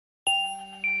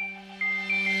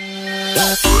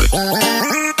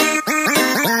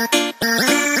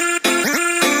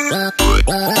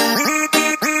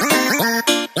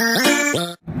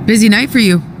Busy night for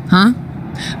you, huh?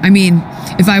 I mean,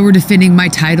 if I were defending my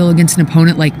title against an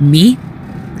opponent like me,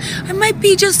 I might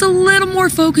be just a little more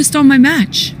focused on my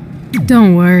match.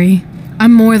 Don't worry.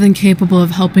 I'm more than capable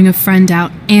of helping a friend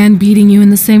out and beating you in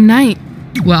the same night.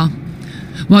 Well,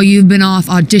 while you've been off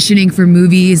auditioning for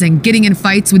movies and getting in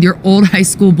fights with your old high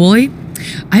school bully,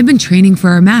 I've been training for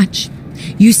our match.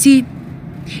 You see,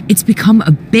 it's become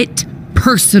a bit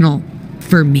personal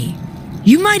for me.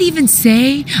 You might even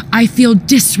say I feel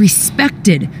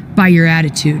disrespected by your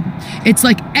attitude. It's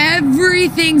like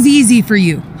everything's easy for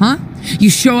you, huh? You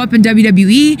show up in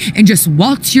WWE and just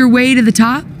waltz your way to the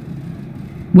top?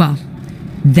 Well,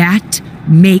 that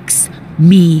makes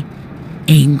me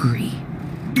angry.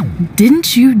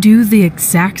 Didn't you do the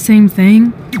exact same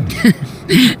thing?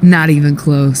 Not even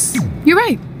close. You're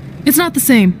right. It's not the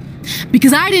same.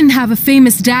 Because I didn't have a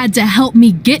famous dad to help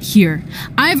me get here.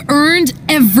 I've earned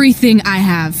everything I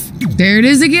have. There it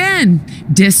is again.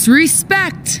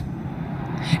 Disrespect.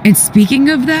 And speaking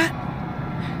of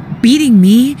that, beating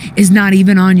me is not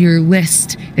even on your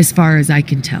list as far as I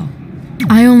can tell.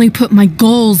 I only put my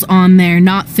goals on there,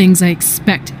 not things I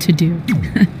expect to do.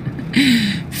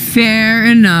 Fair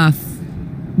enough.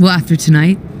 Well, after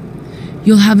tonight,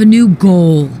 you'll have a new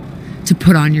goal to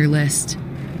put on your list.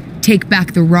 Take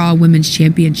back the Raw Women's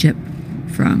Championship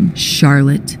from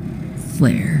Charlotte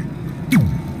Flair.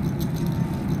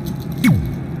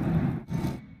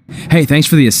 Hey, thanks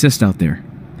for the assist out there.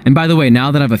 And by the way,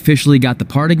 now that I've officially got the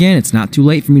part again, it's not too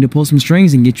late for me to pull some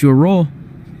strings and get you a role.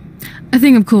 I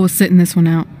think I'm cool with sitting this one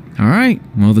out. Alright,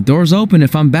 well the door's open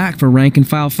if I'm back for Rank and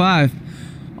File 5.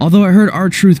 Although I heard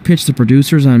R-Truth pitch the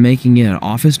producers on making it an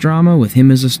office drama with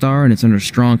him as a star and it's under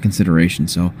strong consideration,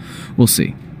 so we'll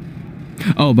see.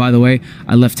 Oh, by the way,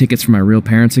 I left tickets for my real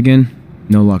parents again.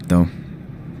 No luck, though.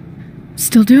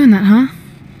 Still doing that, huh?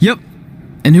 Yep.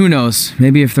 And who knows,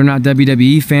 maybe if they're not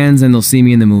WWE fans, then they'll see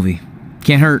me in the movie.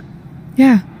 Can't hurt.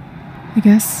 Yeah, I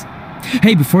guess.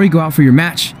 Hey, before you go out for your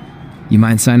match, you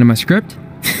mind signing my script?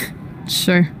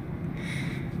 Sure.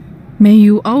 May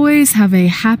you always have a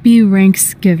happy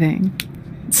Ranksgiving.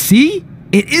 See?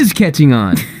 It is catching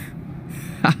on.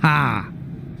 Haha.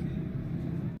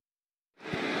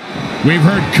 We've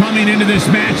heard coming into this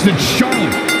match that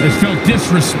Charlotte has felt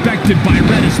disrespected by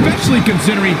Red, especially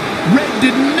considering Red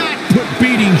did not put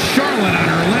beating Charlotte on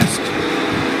her list.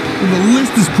 The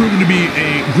list has proven to be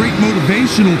a great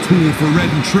motivational tool for Red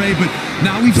and Trey, but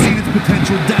now we've seen its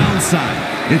potential downside.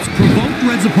 It's provoked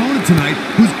Red's opponent tonight,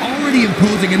 who's already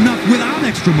imposing enough without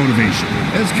extra motivation.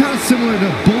 It's kind of similar to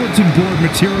bulletin board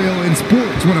material in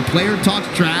sports when a player talks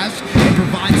trash and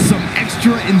provides some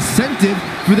extra incentive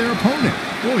for their opponent.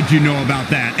 What would you know about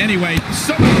that? Anyway,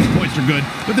 some of those points are good,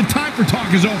 but the time for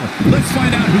talk is over. Let's find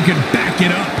out who can back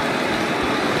it up.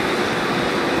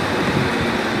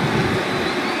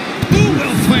 Ooh,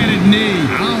 well-planted knee.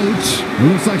 Ouch. It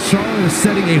looks like Charlotte is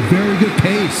setting a very good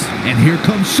pace. And here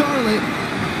comes Charlotte.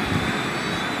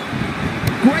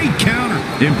 Great counter.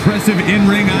 Impressive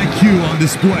in-ring IQ on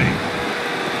display.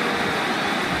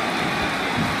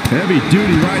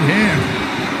 Heavy-duty right hand.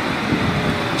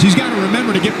 She's got to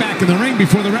remember to get back in the ring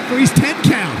before the referee's 10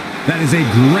 count. That is a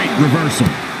great reversal.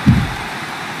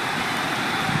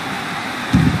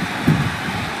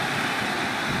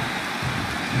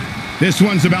 This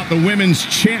one's about the Women's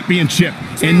Championship,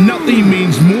 and nothing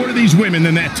means more to these women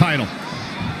than that title.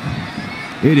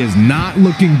 It is not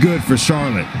looking good for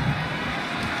Charlotte.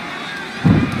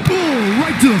 Oh,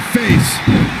 right to the face.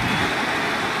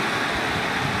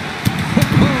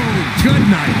 Oh, good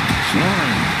night.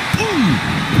 Charlotte.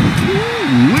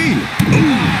 Ooh-wee.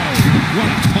 Ooh. What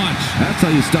a punch. That's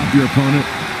how you stop your opponent.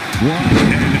 What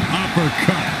an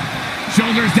uppercut.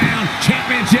 Shoulders down,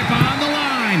 championship on the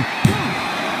line.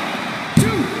 1, 2.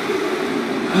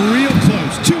 Real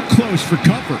close, too close for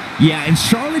comfort. Yeah, and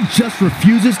Charlotte just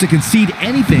refuses to concede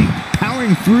anything,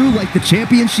 powering through like the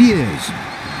champion she is.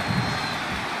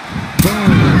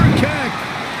 Boom. Kick.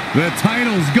 The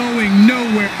title's going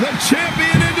nowhere. The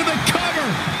champion into the cover.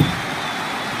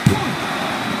 1,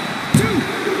 2,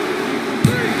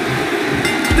 3.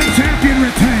 The champion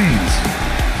retains.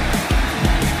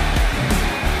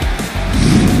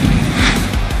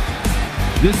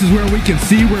 This is where we can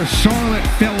see where Charlotte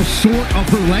fell short of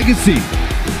her legacy.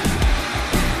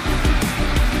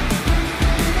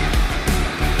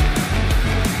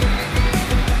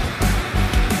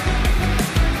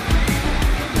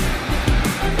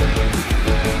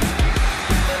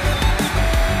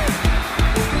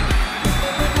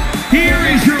 Here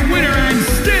is your winner and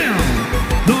still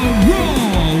the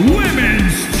Raw Women's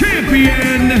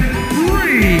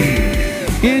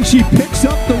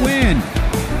picks up the win.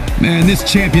 Man,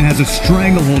 this champion has a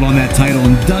stranglehold on that title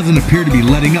and doesn't appear to be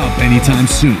letting up anytime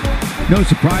soon. No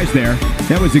surprise there.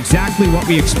 That was exactly what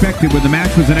we expected when the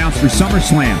match was announced for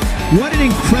SummerSlam. What an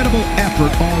incredible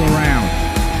effort all around.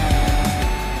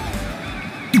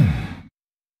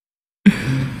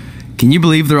 Can you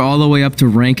believe they're all the way up to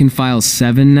rank and file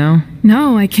 7 now?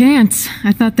 No, I can't.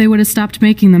 I thought they would have stopped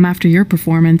making them after your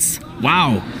performance.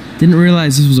 Wow. Didn't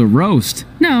realize this was a roast.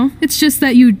 No, it's just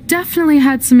that you definitely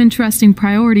had some interesting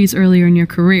priorities earlier in your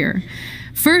career.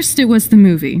 First, it was the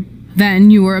movie.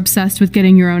 Then you were obsessed with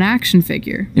getting your own action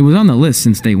figure. It was on the list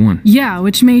since day one. Yeah,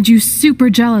 which made you super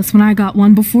jealous when I got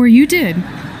one before you did.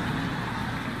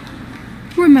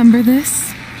 Remember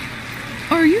this?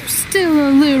 Are you still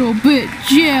a little bit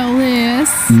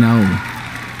jealous? No.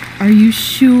 Are you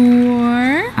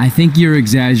sure? I think you're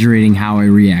exaggerating how I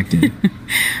reacted.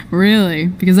 Really?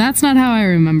 Because that's not how I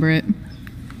remember it.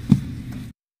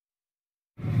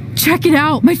 Check it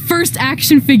out! My first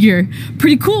action figure!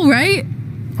 Pretty cool, right?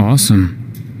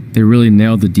 Awesome. They really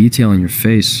nailed the detail in your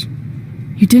face.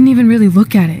 You didn't even really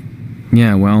look at it.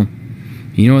 Yeah, well,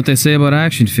 you know what they say about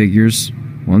action figures.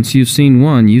 Once you've seen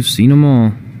one, you've seen them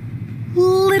all.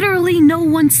 Literally no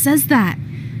one says that.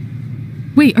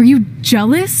 Wait, are you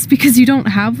jealous because you don't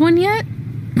have one yet?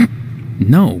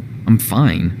 No, I'm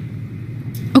fine.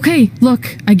 Okay,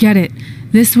 look, I get it.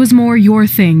 This was more your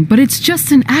thing, but it's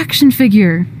just an action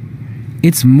figure.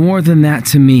 It's more than that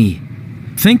to me.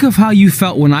 Think of how you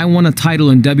felt when I won a title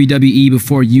in WWE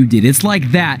before you did. It's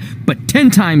like that, but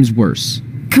 10 times worse.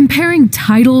 Comparing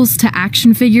titles to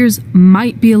action figures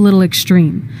might be a little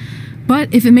extreme.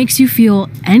 But if it makes you feel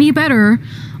any better,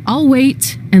 I'll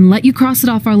wait and let you cross it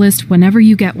off our list whenever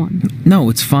you get one. No,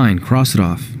 it's fine. Cross it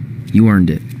off. You earned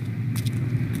it.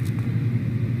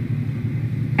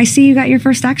 I see you got your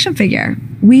first action figure.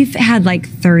 We've had like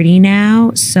 30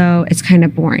 now, so it's kind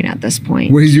of boring at this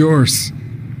point. Where's yours?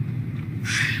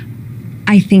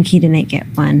 I think he didn't get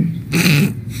one.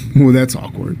 Well, that's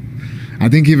awkward. I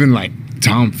think even like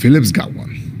Tom Phillips got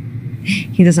one.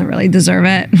 He doesn't really deserve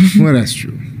it. Well, that's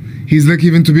true. He's lucky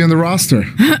even to be on the roster.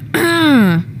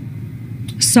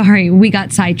 Sorry, we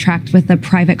got sidetracked with a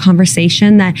private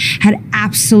conversation that had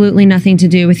absolutely nothing to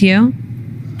do with you.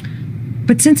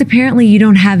 But since apparently you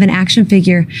don't have an action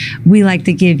figure, we like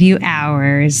to give you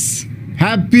ours.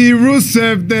 Happy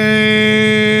Rusev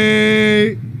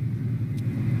Day!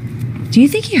 Do you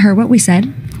think he heard what we said?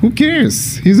 Who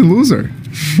cares? He's a loser.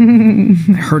 I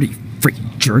heard he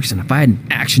freaking jerks, and if I had an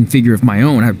action figure of my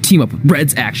own, I would team up with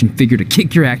Red's action figure to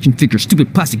kick your action figure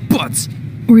stupid plastic butts.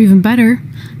 Or even better,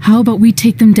 how about we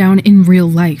take them down in real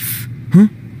life? Huh?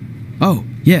 Oh,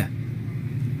 yeah.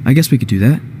 I guess we could do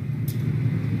that.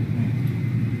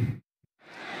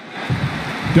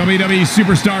 WWE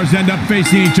superstars end up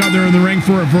facing each other in the ring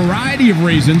for a variety of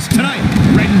reasons. Tonight,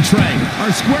 Red and Trey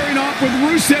are squaring off with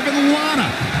Rusev and Lana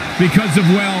because of,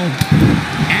 well,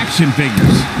 action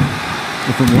figures.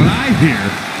 But from what I hear,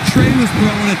 Trey was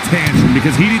throwing a tantrum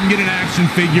because he didn't get an action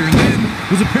figure and then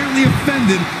was apparently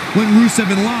offended when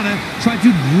Rusev and Lana tried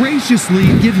to graciously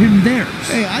give him theirs.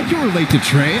 Hey, I can relate to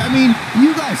Trey. I mean,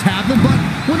 you guys have them, but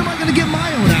when am I going to get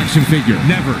my own action figure?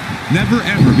 Never. Never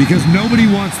ever, because nobody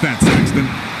wants that, Saxton.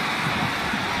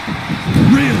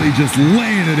 Really just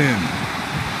laying it in.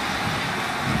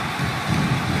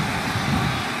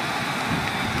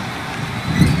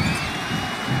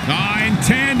 In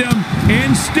tandem, in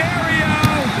stereo.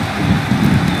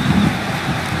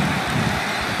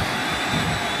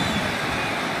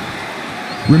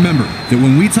 Remember that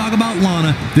when we talk about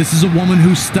Lana, this is a woman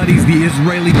who studies the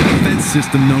Israeli defense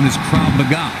system known as Krav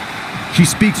Maga. She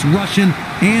speaks Russian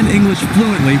and English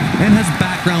fluently and has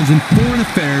backgrounds in foreign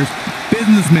affairs,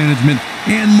 business management,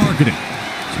 and marketing.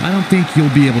 So I don't think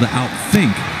you'll be able to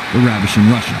outthink the ravishing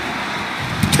Russian.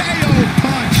 KO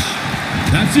punch.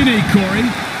 That's unique, Corey.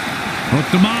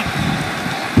 Hooked him up.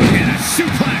 And a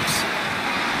suplex.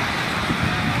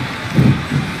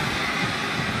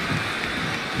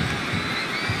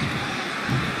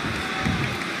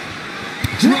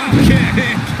 Drop kick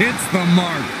hits the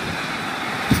mark.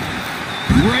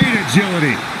 Great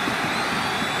agility.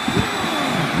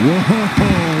 Whoa,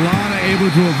 Lana able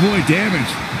to avoid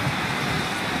damage.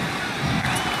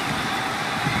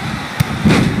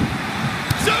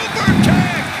 Super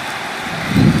kick.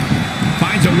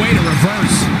 Finds a way to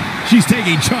reverse. She's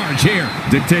taking charge here.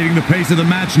 Dictating the pace of the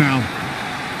match now.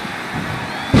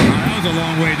 That was a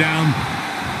long way down.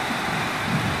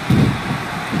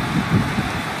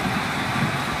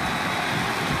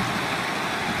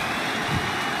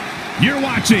 You're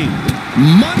watching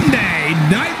Monday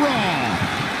Night Raw.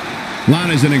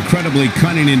 Lana's an incredibly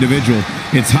cunning individual.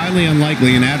 It's highly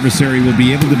unlikely an adversary will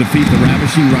be able to defeat the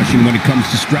ravishing Russian when it comes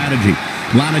to strategy.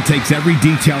 Lana takes every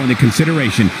detail into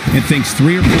consideration and thinks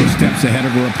 3 or 4 steps ahead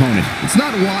of her opponent. It's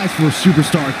not wise for a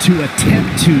superstar to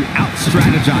attempt to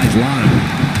out-strategize Lana.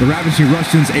 The Ravishing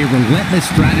Russian's a relentless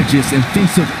strategist and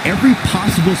thinks of every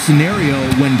possible scenario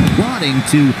when plotting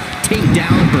to take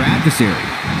down her adversary.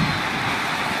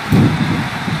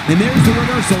 And there's the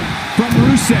reversal from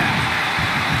Rusev.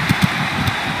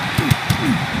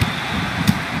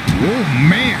 Oh,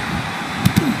 man.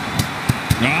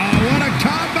 Oh, what a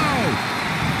combo!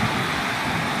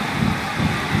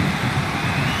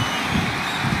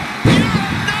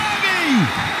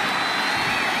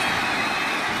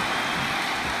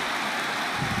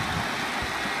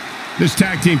 This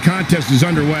tag team contest is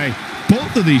underway.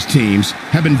 Both of these teams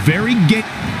have been very Boom. Kick.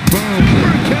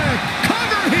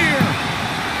 Cover here.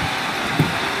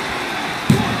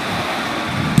 1,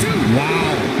 2.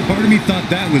 Wow. Part of me thought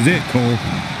that was it, Cole.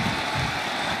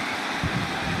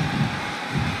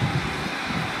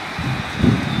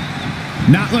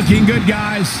 Not looking good,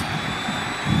 guys.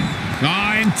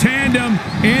 In tandem,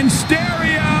 in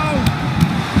stereo.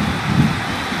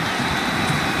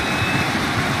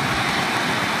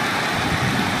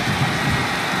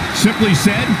 Simply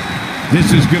said,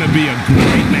 this is going to be a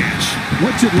great match.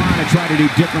 What should Lana try to do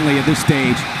differently at this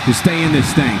stage to stay in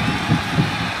this thing?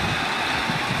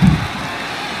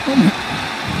 Oh my.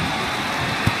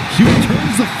 She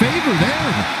returns the favor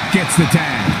there. Gets the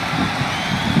tag.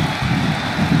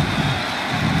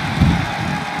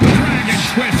 Dragon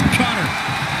twist cutter.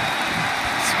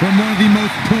 From one of the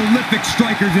most prolific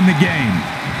strikers in the game.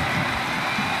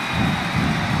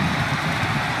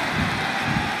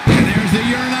 And there's the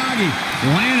Uranagi.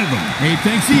 Landed them. He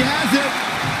thinks he has it.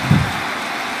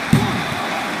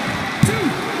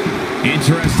 1, 2.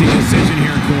 Interesting decision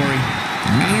here, Corey.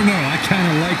 I don't know. I kind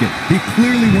of like it. He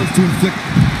clearly wants to inflict.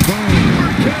 Boom.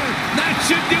 That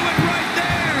should do it right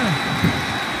there.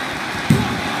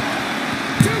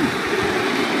 1,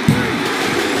 2,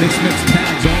 3. This makes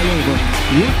tags all over.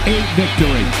 What a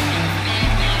victory.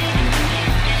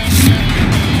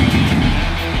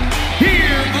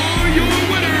 Here are your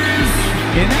winners.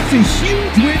 And that's a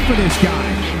huge win for this guy.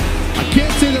 I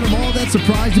can't say that I'm all that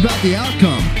surprised about the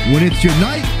outcome. When it's your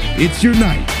night, it's your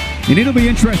night. And it'll be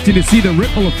interesting to see the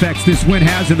ripple effects this win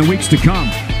has in the weeks to come.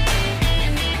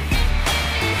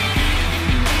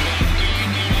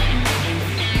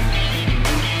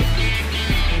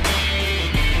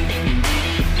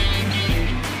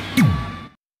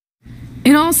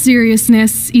 In all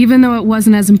seriousness, even though it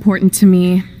wasn't as important to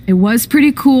me, it was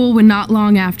pretty cool when not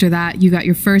long after that, you got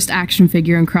your first action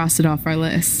figure and crossed it off our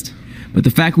list. But the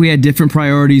fact we had different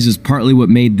priorities is partly what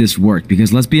made this work,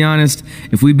 because let's be honest,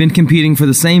 if we'd been competing for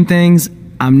the same things,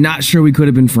 I'm not sure we could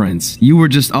have been friends. You were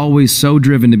just always so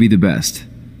driven to be the best.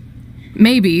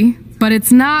 Maybe, but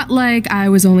it's not like I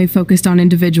was only focused on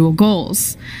individual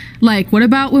goals. Like, what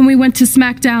about when we went to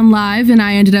SmackDown Live and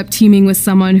I ended up teaming with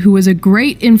someone who was a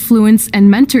great influence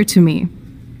and mentor to me?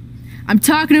 I'm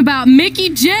talking about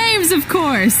Mikie James, of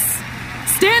course!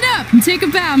 Stand up and take a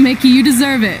bow, Mikie, you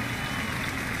deserve it.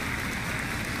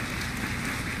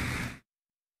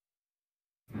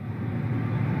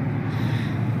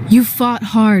 You fought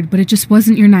hard, but it just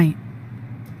wasn't your night.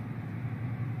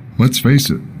 Let's face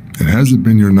it, it hasn't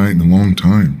been your night in a long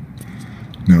time.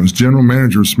 Now, as general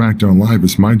manager of SmackDown Live,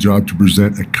 it's my job to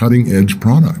present a cutting-edge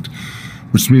product,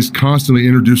 which means constantly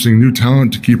introducing new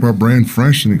talent to keep our brand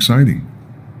fresh and exciting.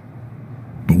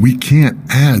 But we can't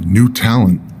add new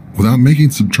talent without making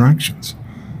subtractions.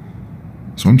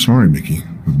 So I'm sorry, Mikie,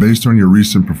 but based on your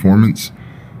recent performance,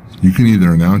 you can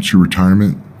either announce your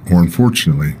retirement or,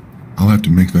 unfortunately, I'll have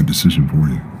to make that decision for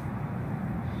you.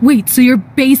 Wait, so you're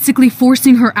basically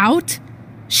forcing her out?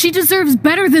 She deserves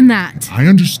better than that. I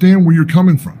understand where you're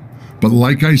coming from, but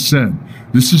like I said,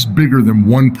 this is bigger than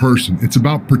one person. It's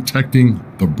about protecting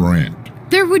the brand.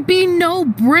 There would be no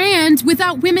brand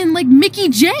without women like Mikie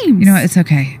James. You know what? It's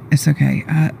okay. It's okay.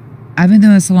 I've been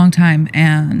doing this a long time,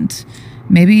 and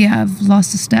maybe I've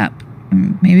lost a step.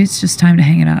 Maybe it's just time to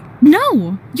hang it up.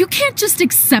 No, you can't just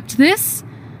accept this.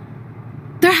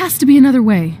 There has to be another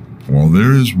way. Well,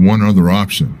 there is one other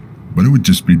option, but it would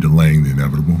just be delaying the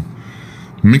inevitable.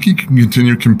 Mikie can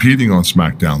continue competing on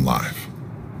SmackDown Live,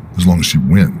 as long as she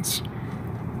wins.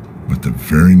 But the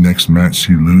very next match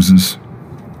she loses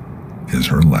is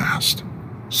her last.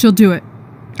 She'll do it.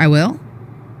 I will?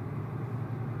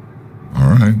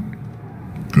 All right.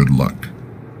 Good luck.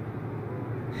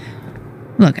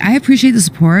 Look, I appreciate the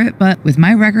support, but with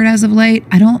my record as of late,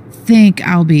 I don't think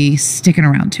I'll be sticking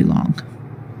around too long.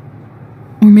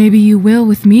 Or maybe you will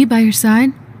with me by your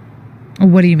side.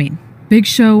 What do you mean? Big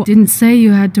Show didn't say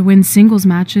you had to win singles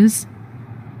matches.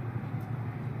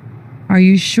 Are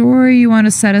you sure you want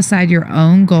to set aside your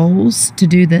own goals to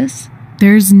do this?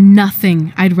 There's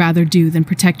nothing I'd rather do than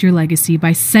protect your legacy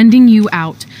by sending you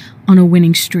out on a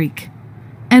winning streak.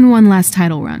 And one last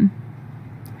title run.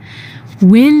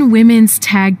 Win women's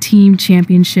tag team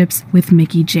championships with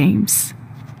Mikie James.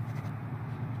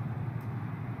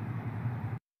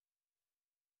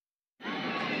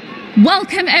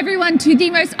 Welcome everyone to the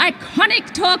most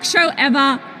iconic talk show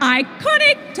ever,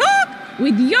 Iconic Talk,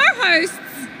 with your hosts,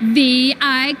 the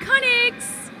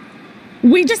Iconics.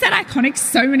 We just said iconic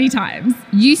so many times.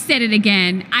 You said it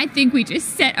again. I think we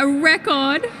just set a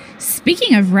record.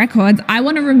 Speaking of records, I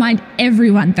want to remind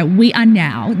everyone that we are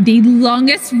now the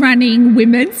longest running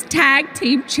women's tag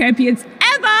team champions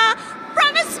ever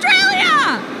from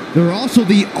Australia. They're also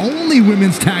the only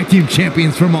women's tag team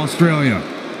champions from Australia.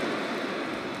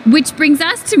 Which brings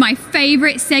us to my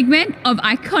favorite segment of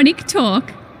Iconic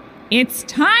Talk. It's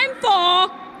time for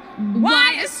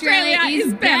Why Australia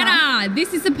is Better.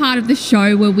 This is a part of the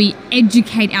show where we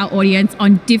educate our audience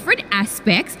on different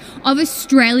aspects of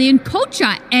Australian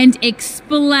culture and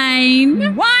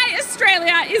explain why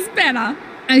Australia is better.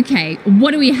 Okay, what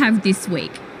do we have this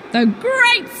week? The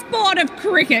great sport of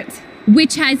cricket.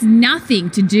 Which has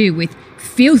nothing to do with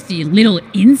filthy little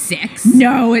insects.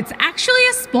 No, it's actually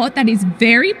a sport that is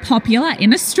very popular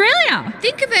in Australia.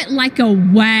 Think of it like a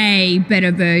way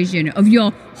better version of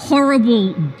your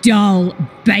horrible, dull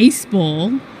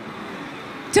baseball.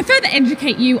 To further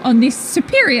educate you on this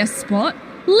superior sport,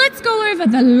 let's go over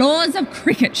the laws of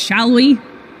cricket, shall we?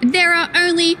 There are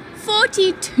only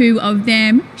 42 of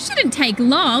them. Shouldn't take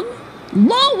long.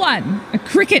 Law 1. A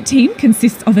cricket team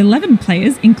consists of 11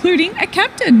 players, including a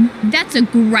captain. That's a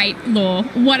great law.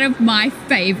 One of my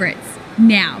favourites.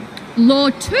 Now, Law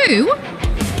 2.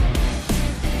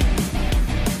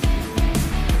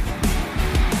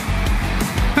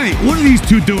 Hey, what are these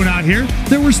two doing out here?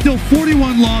 There were still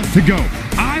 41 laws to go.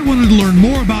 I wanted to learn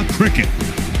more about cricket.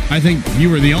 I think you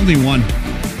were the only one.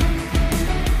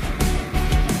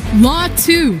 Law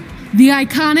 2. The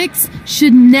Iconics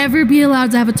should never be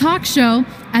allowed to have a talk show,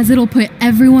 as it'll put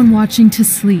everyone watching to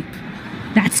sleep.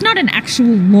 That's not an actual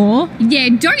law. Yeah,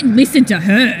 don't listen to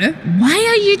her. Why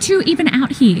are you two even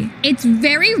out here? It's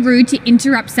very rude to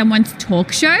interrupt someone's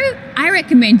talk show. I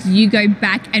recommend you go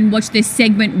back and watch the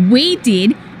segment we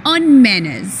did on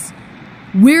manners.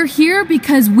 We're here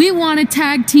because we want a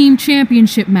tag team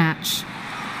championship match.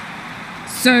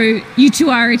 So you two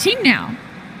are a team now.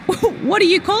 What are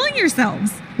you calling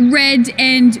yourselves? Red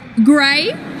and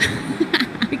grey?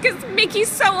 Because Mikie's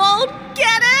so old,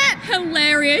 get it?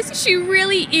 Hilarious. She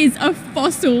really is a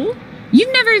fossil.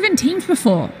 You've never even teamed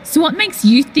before, so what makes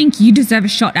you think you deserve a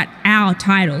shot at our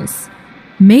titles?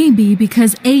 Maybe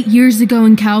because 8 years ago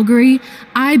in Calgary,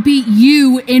 I beat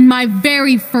you in my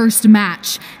very first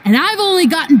match, and I've only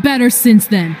gotten better since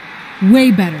then.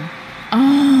 Way better.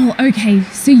 Oh, okay.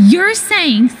 So you're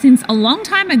saying since a long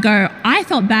time ago, I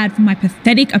felt bad for my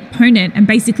pathetic opponent and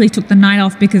basically took the night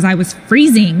off because I was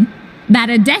freezing, that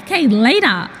a decade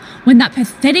later, when that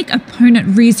pathetic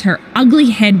opponent rears her ugly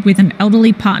head with an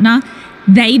elderly partner,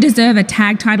 they deserve a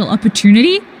tag title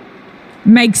opportunity?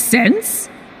 Makes sense?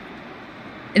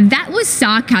 That was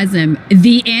sarcasm.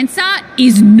 The answer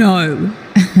is no.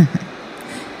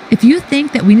 If you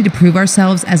think that we need to prove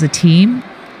ourselves as a team,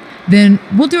 then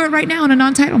we'll do it right now in a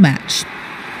non-title match.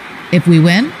 If we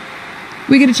win,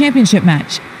 we get a championship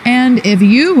match. And if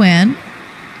you win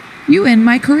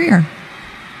MyCareer.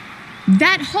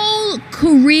 That whole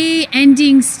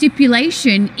career-ending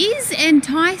stipulation is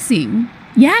enticing.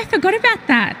 Yeah, I forgot about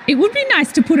that. It would be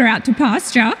nice to put her out to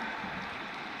pasture.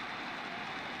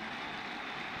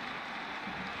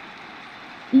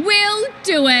 We'll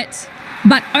do it.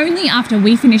 But only after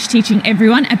we finish teaching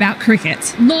everyone about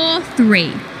cricket. Law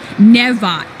 3.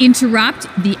 Never interrupt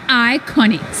the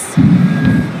Iconics.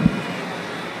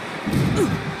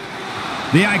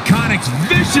 The Iconics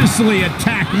viciously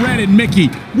attack Red and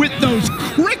Mikie with those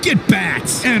cricket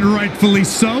bats. And rightfully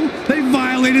so, they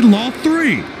violated Law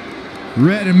 3.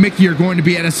 Red and Mikie are going to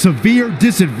be at a severe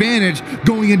disadvantage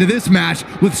going into this match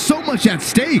with so much at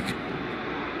stake.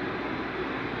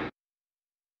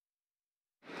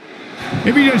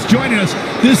 If you're just joining us,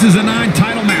 this is a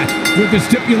non-title match with the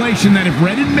stipulation that if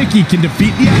Red and Mikie can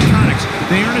defeat the Iconics,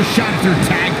 they earn a shot at their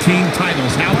tag team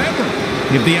titles. However,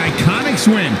 If the Iconics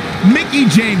win,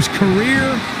 Mikie James'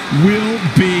 career will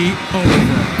be over.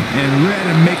 And Red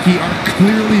and Mikie are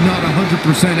clearly not 100%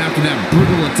 after that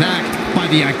brutal attack by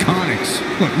the Iconics.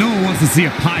 Look, no one wants to see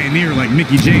a pioneer like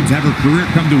Mikie James have her career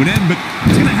come to an end, but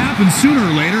it's going to happen sooner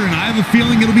or later, and I have a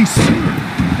feeling it'll be sooner,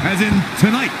 as in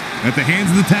tonight, at the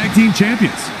hands of the tag team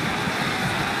champions.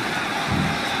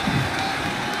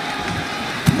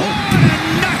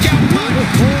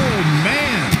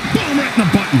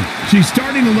 She's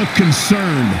starting to look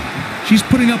concerned. She's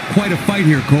putting up quite a fight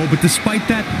here, Cole, but despite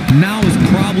that, now is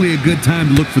probably a good time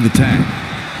to look for the tag.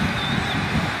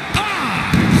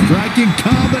 Striking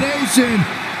combination.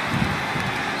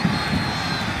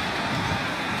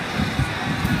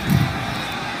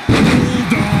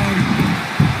 Bulldog.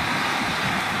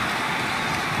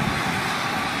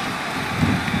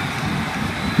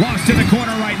 Lost in the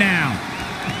corner right now.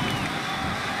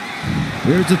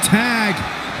 Here's a tag.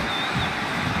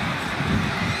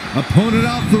 Opponent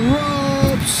off the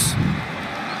ropes.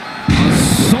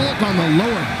 Assault on the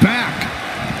lower back.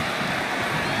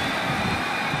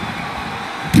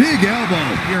 Big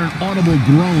elbow. Hear an audible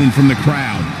groan from the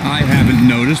crowd. I haven't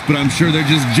noticed, but I'm sure they're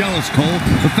just jealous, Cole.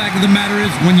 The fact of the matter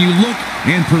is, when you look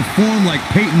and perform like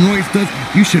Peyton Royce does,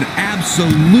 you should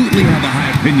absolutely have a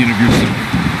high opinion of yourself.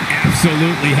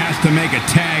 Absolutely has to make a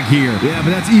tag here. Yeah,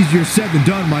 but that's easier said than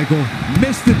done, Michael.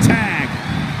 Missed the tag.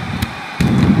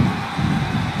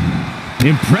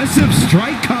 Impressive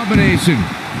strike combination.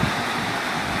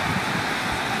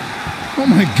 Oh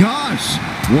my gosh.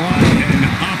 What an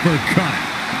uppercut.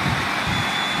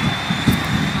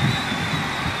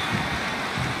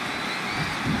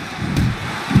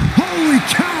 Holy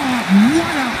cow.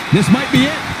 What a... This might be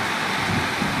it.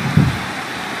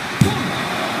 1,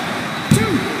 2,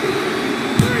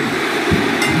 3.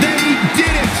 They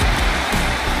did it.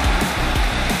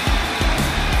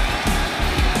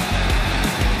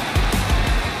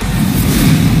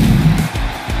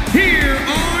 Here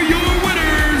are your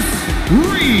winners,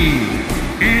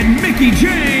 and Mikie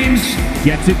James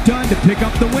Gets it done to pick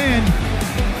up the win.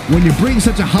 When you bring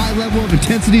such a high level of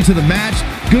intensity to the match,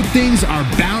 good things are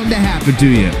bound to happen to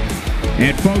you.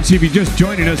 And folks, if you're just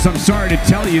joining us, I'm sorry to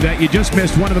tell you that you just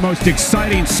missed one of the most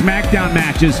exciting SmackDown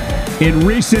matches in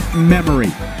recent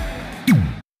memory.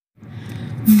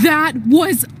 That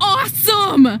was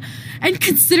awesome! And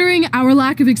considering our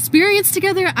lack of experience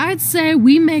together, I'd say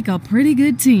we make a pretty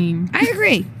good team. I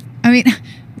agree. I mean,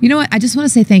 you know what? I just want to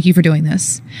say thank you for doing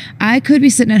this. I could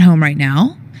be sitting at home right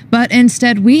now, but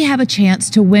instead we have a chance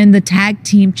to win the tag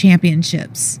team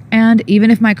championships. And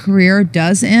even if my career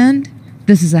does end,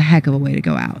 this is a heck of a way to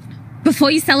go out.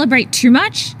 Before you celebrate too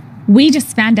much, we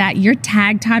just found out your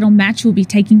tag title match will be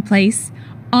taking place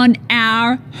on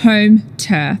our home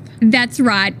turf. That's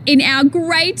right, in our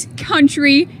great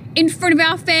country, in front of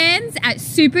our fans at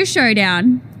Super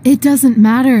Showdown. It doesn't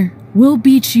matter. We'll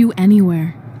beat you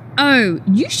anywhere. Oh,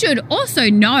 you should also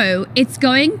know it's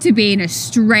going to be an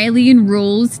Australian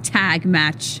rules tag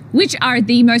match, which are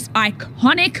the most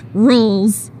iconic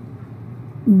rules.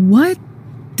 What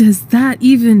does that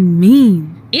even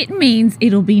mean? It means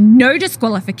it'll be no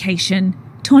disqualification,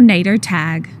 tornado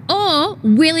tag. Or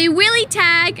Willy Willy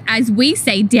tag, as we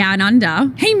say down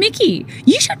under. Hey, Mikie,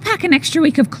 you should pack an extra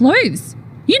week of clothes.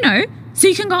 You know, so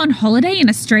you can go on holiday in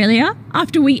Australia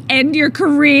after we end your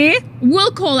career.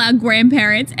 We'll call our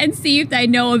grandparents and see if they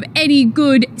know of any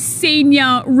good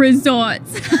senior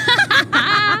resorts.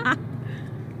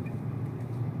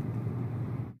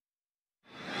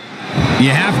 You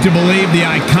have to believe the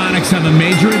Iconics have a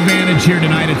major advantage here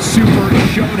tonight at Super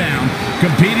Showdown,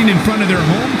 competing in front of their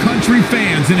home country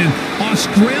fans in an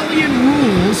Australian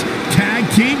Rules Tag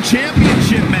Team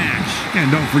Championship match. And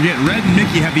don't forget, Red and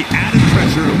Mikie have the added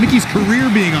pressure of Mikie's career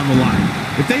being on the line.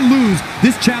 If they lose,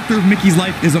 this chapter of Mikie's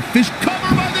life is a fish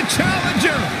Cover by the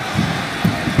challenger.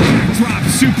 Drop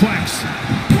suplex.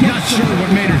 Not sure what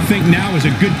made her think now is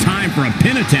a good time for a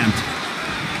pin attempt.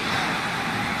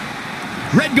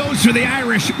 Red goes for the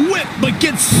Irish whip, but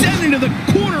gets sent into the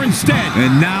corner instead.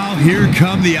 And now here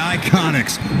come the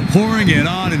Iconics, pouring it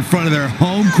on in front of their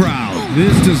home crowd.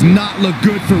 This does not look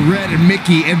good for Red and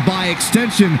Mikie, and by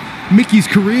extension, Mikie's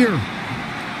career.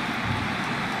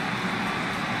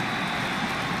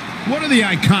 What are the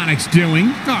Iconics doing?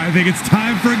 Oh, I think it's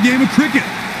time for a game of cricket.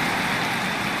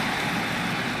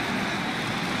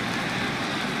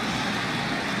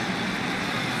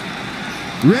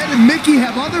 Red and Mikie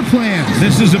have other plans.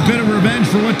 This is a bit of revenge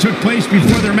for what took place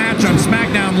before their match on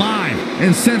SmackDown Live.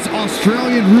 And since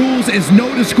Australian rules is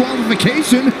no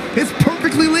disqualification, it's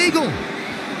perfectly legal.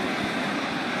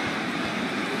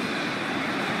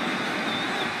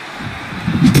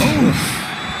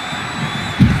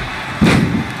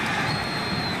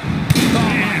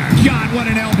 God, what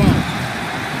an elbow.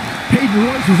 Peyton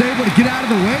Royce was able to get out of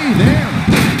the way there.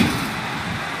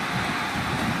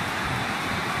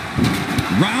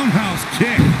 Roundhouse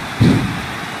kick.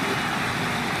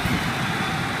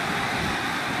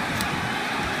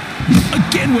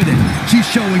 Again with it. She's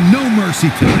showing no mercy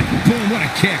tonight. Boom, what a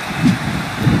kick.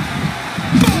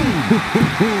 Boom.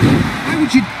 Why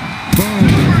would you... Boom.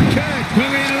 Kick.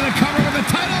 Moving into the cover with the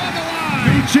title on the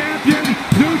line. New champion.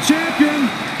 New champion.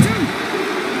 2,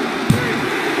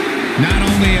 3. Not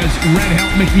only has Red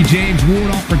helped Mikie James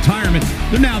ward off retirement,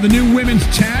 they're now the new women's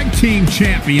tag team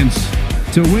champions.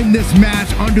 To win this match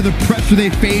under the pressure they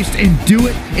faced and do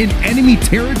it in enemy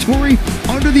territory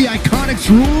under the Iconics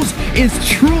rules is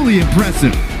truly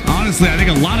impressive. Honestly, I think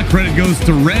a lot of credit goes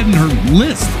to Red and her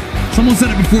list. Someone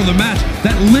said it before the match.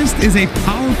 That list is a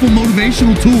powerful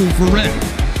motivational tool for Red.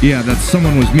 Yeah, that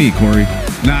someone was me, Corey.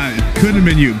 Nah, it couldn't have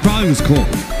been you. It probably was Cole.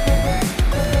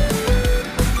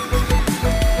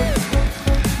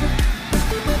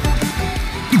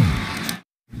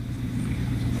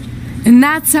 And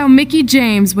that's how Mikie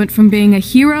James went from being a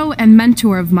hero and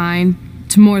mentor of mine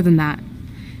to more than that.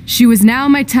 She was now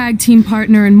my tag team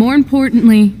partner and, more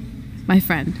importantly, my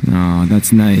friend. Oh,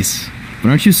 that's nice. But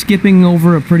aren't you skipping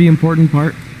over a pretty important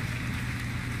part?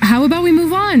 How about we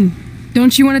move on?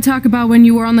 Don't you want to talk about when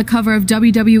you were on the cover of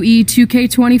WWE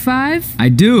 2K20? I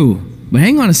do. But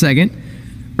hang on a second.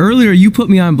 Earlier, you put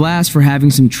me on blast for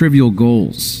having some trivial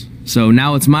goals. So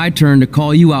now it's my turn to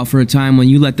call you out for a time when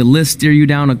you let the list steer you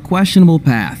down a questionable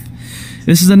path.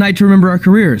 This is a night to remember our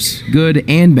careers, good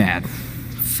and bad.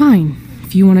 Fine.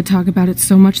 If you want to talk about it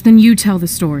so much, then you tell the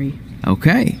story.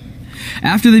 Okay.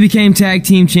 After they became tag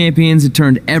team champions, it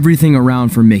turned everything around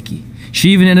for Mikie.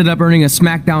 She even ended up earning a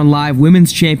SmackDown Live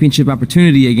Women's Championship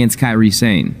opportunity against Kairi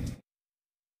Sane.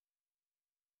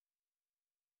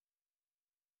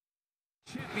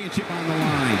 Championship on the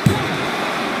line. 1,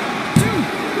 2,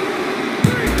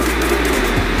 3.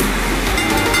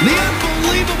 The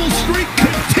unbelievable streak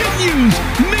continues.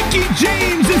 Mikie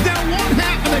James is now one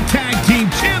half of the tag team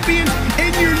champions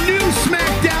and your new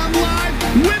SmackDown Live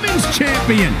Women's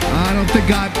Champion. I don't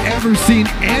think I've ever seen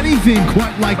anything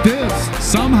quite like this.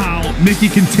 Somehow,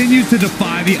 Mikie continues to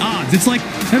defy the odds. It's like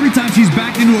every time she's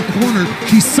backed into a corner,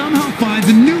 she somehow finds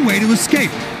a new way to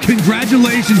escape.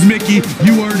 Congratulations, Mikie.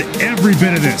 You earned every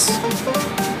bit of this.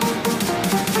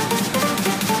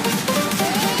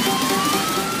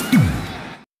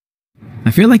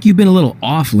 I feel like you've been a little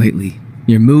off lately.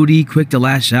 You're moody, quick to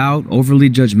lash out, overly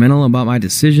judgmental about my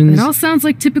decisions. It all sounds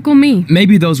like typical me.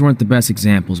 Maybe those weren't the best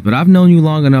examples, but I've known you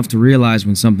long enough to realize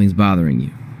when something's bothering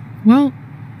you. Well,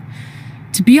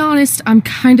 to be honest, I'm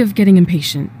kind of getting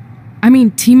impatient. I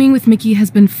mean, teaming with Mikie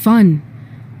has been fun,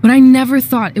 but I never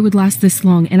thought it would last this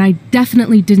long, and I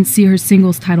definitely didn't see her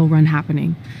singles title run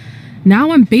happening.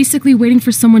 Now I'm basically waiting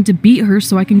for someone to beat her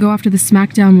so I can go after the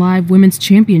SmackDown Live Women's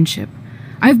Championship.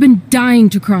 I've been dying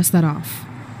to cross that off.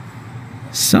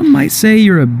 Some might say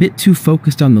you're a bit too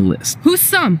focused on the list. Who's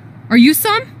some? Are you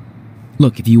some?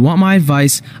 Look, if you want my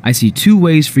advice, I see 2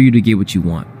 ways for you to get what you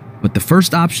want. But the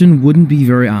first option wouldn't be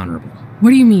very honorable.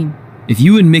 What do you mean? If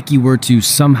you and Mikie were to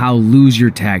somehow lose your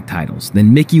tag titles,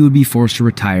 then Mikie would be forced to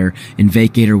retire and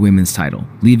vacate her women's title,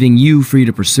 leaving you free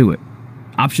to pursue it.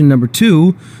 Option number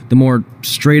 2, the more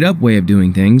straight-up way of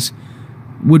doing things,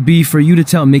 would be for you to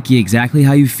tell Mikie exactly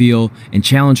how you feel and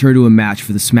challenge her to a match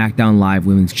for the SmackDown Live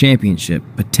Women's Championship,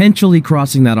 potentially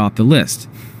crossing that off the list.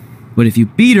 But if you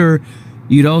beat her,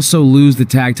 you'd also lose the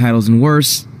tag titles and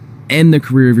worse, end the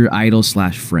career of your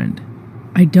idol/friend.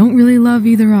 I don't really love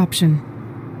either option.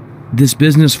 This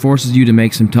business forces you to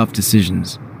make some tough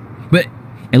decisions. But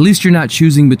at least you're not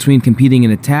choosing between competing in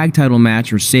a tag title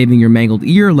match or saving your mangled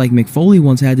ear like Mick Foley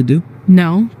once had to do.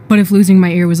 No, but if losing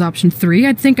my ear was option 3,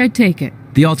 I'd think I'd take it.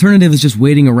 The alternative is just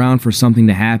waiting around for something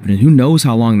to happen, and who knows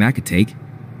how long that could take.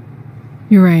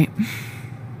 You're right.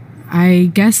 I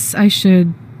guess I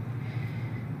should...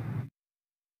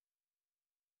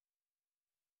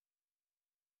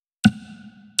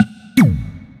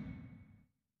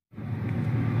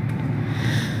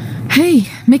 Hey,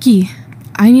 Mikie.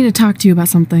 I need to talk to you about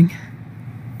something.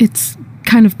 It's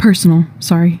kind of personal,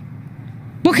 sorry.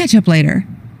 We'll catch up later.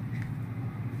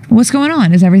 What's going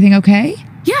on? Is everything okay?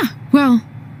 Yeah, well,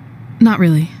 not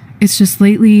really. It's just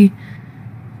lately...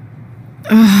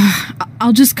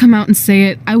 I'll just come out and say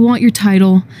it. I want your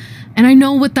title. And I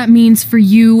know what that means for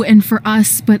you and for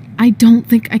us, but I don't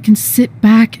think I can sit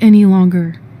back any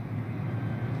longer.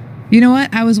 You know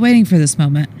what? I was waiting for this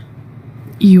moment.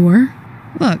 You were?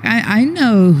 Look, I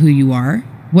know who you are,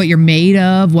 what you're made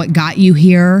of, what got you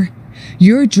here.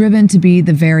 You're driven to be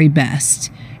the very best.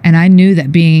 And I knew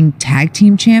that being tag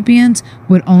team champions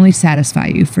would only satisfy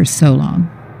you for so long.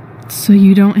 So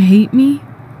you don't hate me?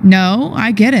 No,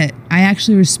 I get it. I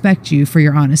actually respect you for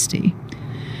your honesty.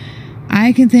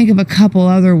 I can think of a couple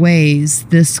other ways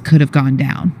this could have gone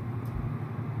down.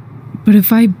 But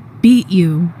if I beat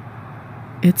you,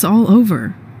 it's all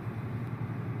over.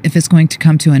 If it's going to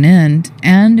come to an end,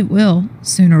 and it will,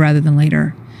 sooner rather than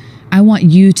later, I want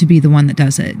you to be the one that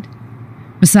does it.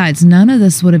 Besides, none of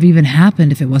this would have even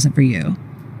happened if it wasn't for you.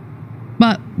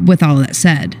 But with all of that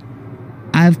said,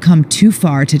 I've come too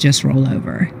far to just roll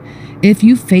over. If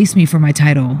you face me for my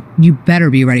title, you better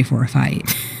be ready for a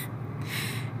fight.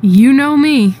 You know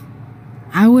me.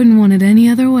 I wouldn't want it any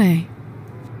other way.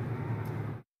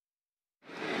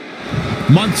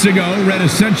 Months ago, Red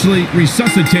essentially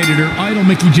resuscitated her idol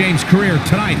Mikie James' career.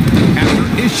 Tonight, after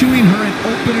issuing her an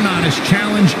open and honest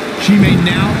challenge, she may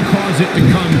now cause it to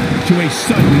come to a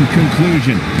sudden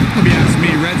conclusion. If you ask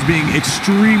me, Red's being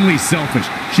extremely selfish.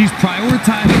 She's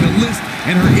prioritizing the list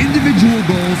and her individual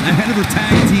goals ahead of her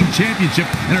tag team championship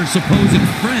and her supposed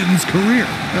friend's career.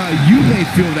 You may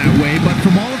feel that way, but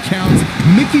from all accounts,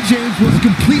 Mikie James was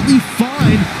completely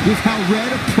fine with how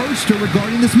Red approached her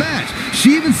regarding this match.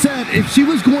 She even said if she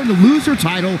was going to lose her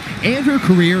title and her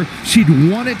career, she'd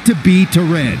want it to be to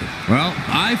Red. Well,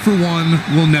 I, for one,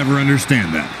 will never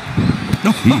understand that.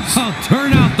 Oh,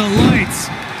 turn out the lights.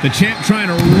 The champ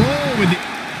trying to roll with it.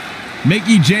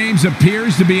 Mikie James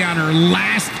appears to be on her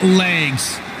last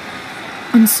legs.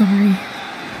 I'm sorry.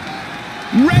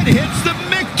 Red hits the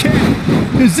Mick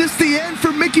kick. Is this the end for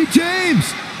Mikie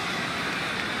James?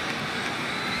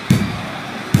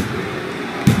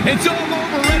 It's all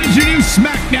over. Red is your new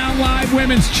SmackDown Live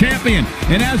Women's Champion.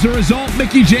 And as a result,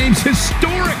 Mikie James'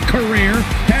 historic career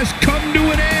has come to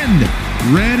an end.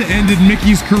 Red ended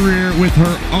Mikie's career with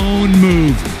her own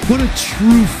move. What a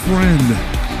true friend.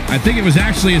 I think it was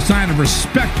actually a sign of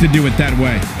respect to do it that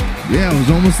way. Yeah, it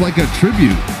was almost like a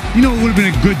tribute. You know, it would have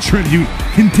been a good tribute,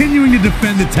 continuing to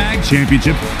defend the tag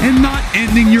championship and not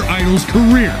ending your idol's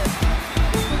career.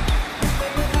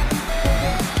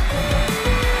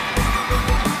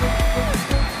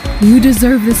 You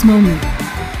deserve this moment.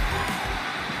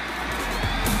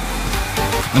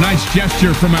 A nice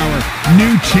gesture from our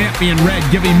new champion, Red,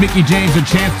 giving Mikie James a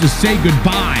chance to say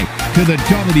goodbye to the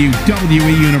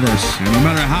WWE Universe. And no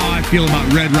matter how I feel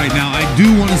about Red right now, I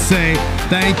do want to say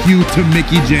thank you to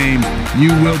Mikie James. You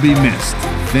will be missed.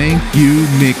 Thank you,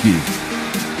 Mikie.